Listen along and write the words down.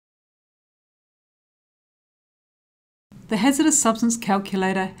the hazardous substance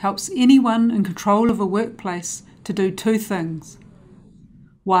calculator helps anyone in control of a workplace to do two things.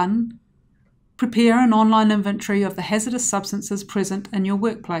 1. Prepare an online inventory of the hazardous substances present in your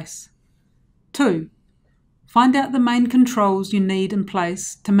workplace. 2. Find out the main controls you need in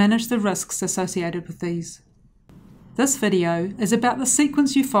place to manage the risks associated with these. This video is about the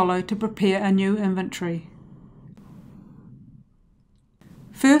sequence you follow to prepare a new inventory.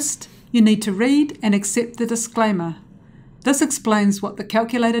 First, you need to read and accept the disclaimer. This explains what the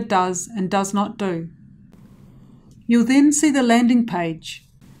calculator does and does not do. You'll then see the landing page.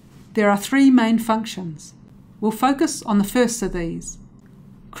 There are three main functions. We'll focus on the first of these.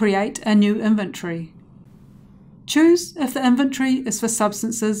 Create a new inventory. Choose if the inventory is for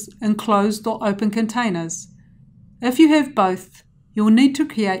substances in closed or open containers. If you have both, you'll need to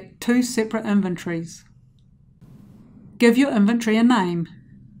create two separate inventories. Give your inventory a name.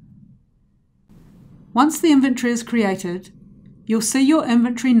 Once the inventory is created, you'll see your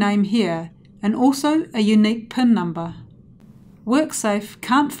inventory name here and also a unique PIN number. WorkSafe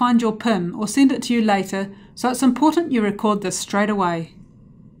can't find your PIN or send it to you later, so it's important you record this straight away.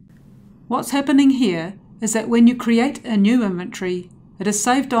 What's happening here is that when you create a new inventory, it is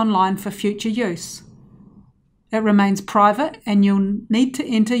saved online for future use. It remains private and you'll need to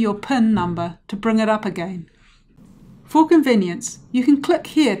enter your PIN number to bring it up again. For convenience, you can click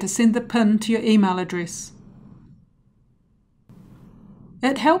here to send the PIN to your email address.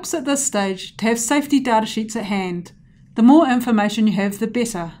 It helps at this stage to have safety data sheets at hand. The more information you have, the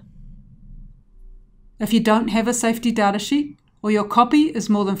better. If you don't have a safety data sheet or your copy is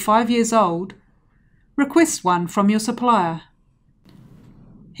more than 5 years old, request one from your supplier.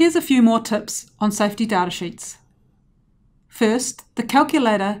 Here's a few more tips on safety data sheets. First, the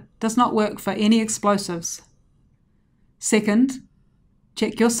calculator does not work for any explosives. Second,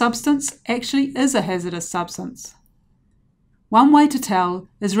 check your substance actually is a hazardous substance. One way to tell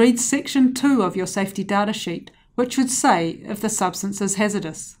is read section 2 of your safety data sheet, which would say if the substance is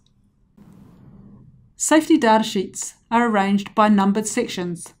hazardous. Safety data sheets are arranged by numbered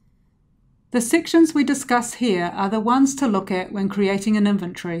sections. The sections we discuss here are the ones to look at when creating an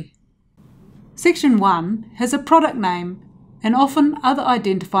inventory. Section 1 has a product name and often other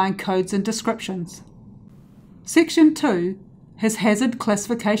identifying codes and descriptions. Section 2 has hazard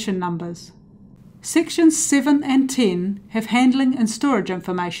classification numbers. Sections 7 and 10 have handling and storage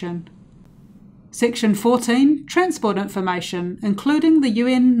information. Section 14, transport information, including the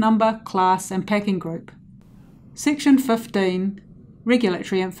UN number, class and packing group. Section 15,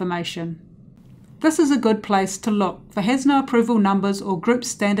 regulatory information. This is a good place to look for has no approval numbers or group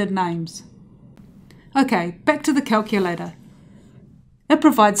standard names. Okay, back to the calculator. It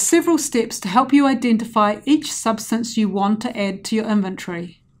provides several steps to help you identify each substance you want to add to your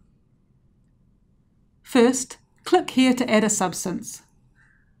inventory. First, click here to add a substance.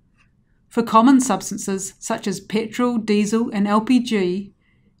 For common substances such as petrol, diesel and LPG,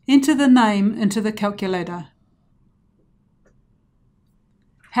 enter the name into the calculator.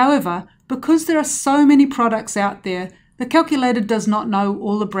 However, because there are so many products out there, the calculator does not know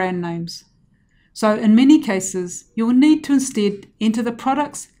all the brand names. So in many cases, you will need to instead enter the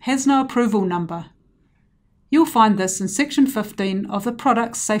product's has no approval number. You'll find this in section 15 of the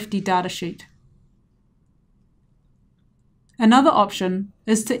product's safety data sheet. Another option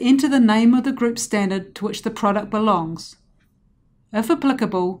is to enter the name of the group standard to which the product belongs. If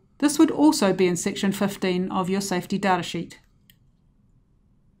applicable, this would also be in section 15 of your safety data sheet.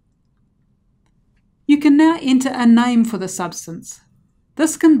 You can now enter a name for the substance.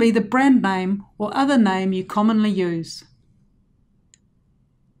 This can be the brand name or other name you commonly use.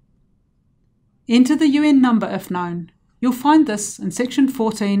 Enter the UN number if known. You'll find this in section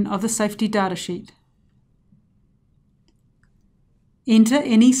 14 of the safety data sheet. Enter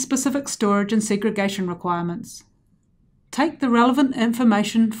any specific storage and segregation requirements. Take the relevant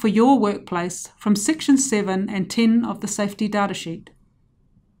information for your workplace from section 7 and 10 of the safety data sheet.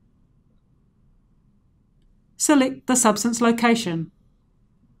 Select the substance location.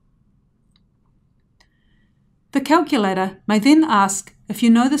 The calculator may then ask if you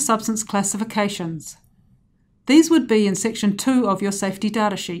know the substance classifications. These would be in section 2 of your safety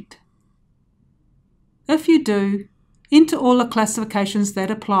data sheet. If you do, enter all the classifications that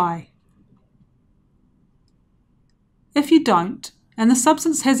apply. If you don't, and the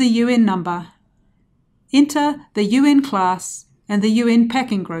substance has a UN number, enter the UN class and the UN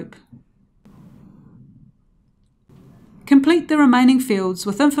packing group. Complete the remaining fields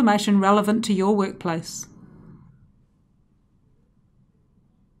with information relevant to your workplace.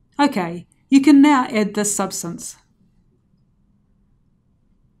 Okay, you can now add this substance.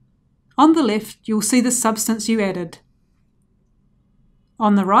 On the left, you'll see the substance you added.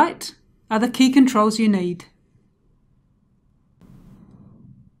 On the right are the key controls you need.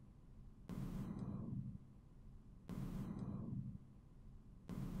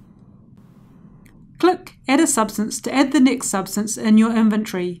 Click Add a substance to add the next substance in your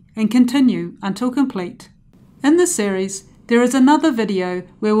inventory and continue until complete. In this series, there is another video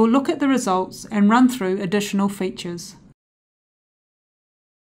where we'll look at the results and run through additional features.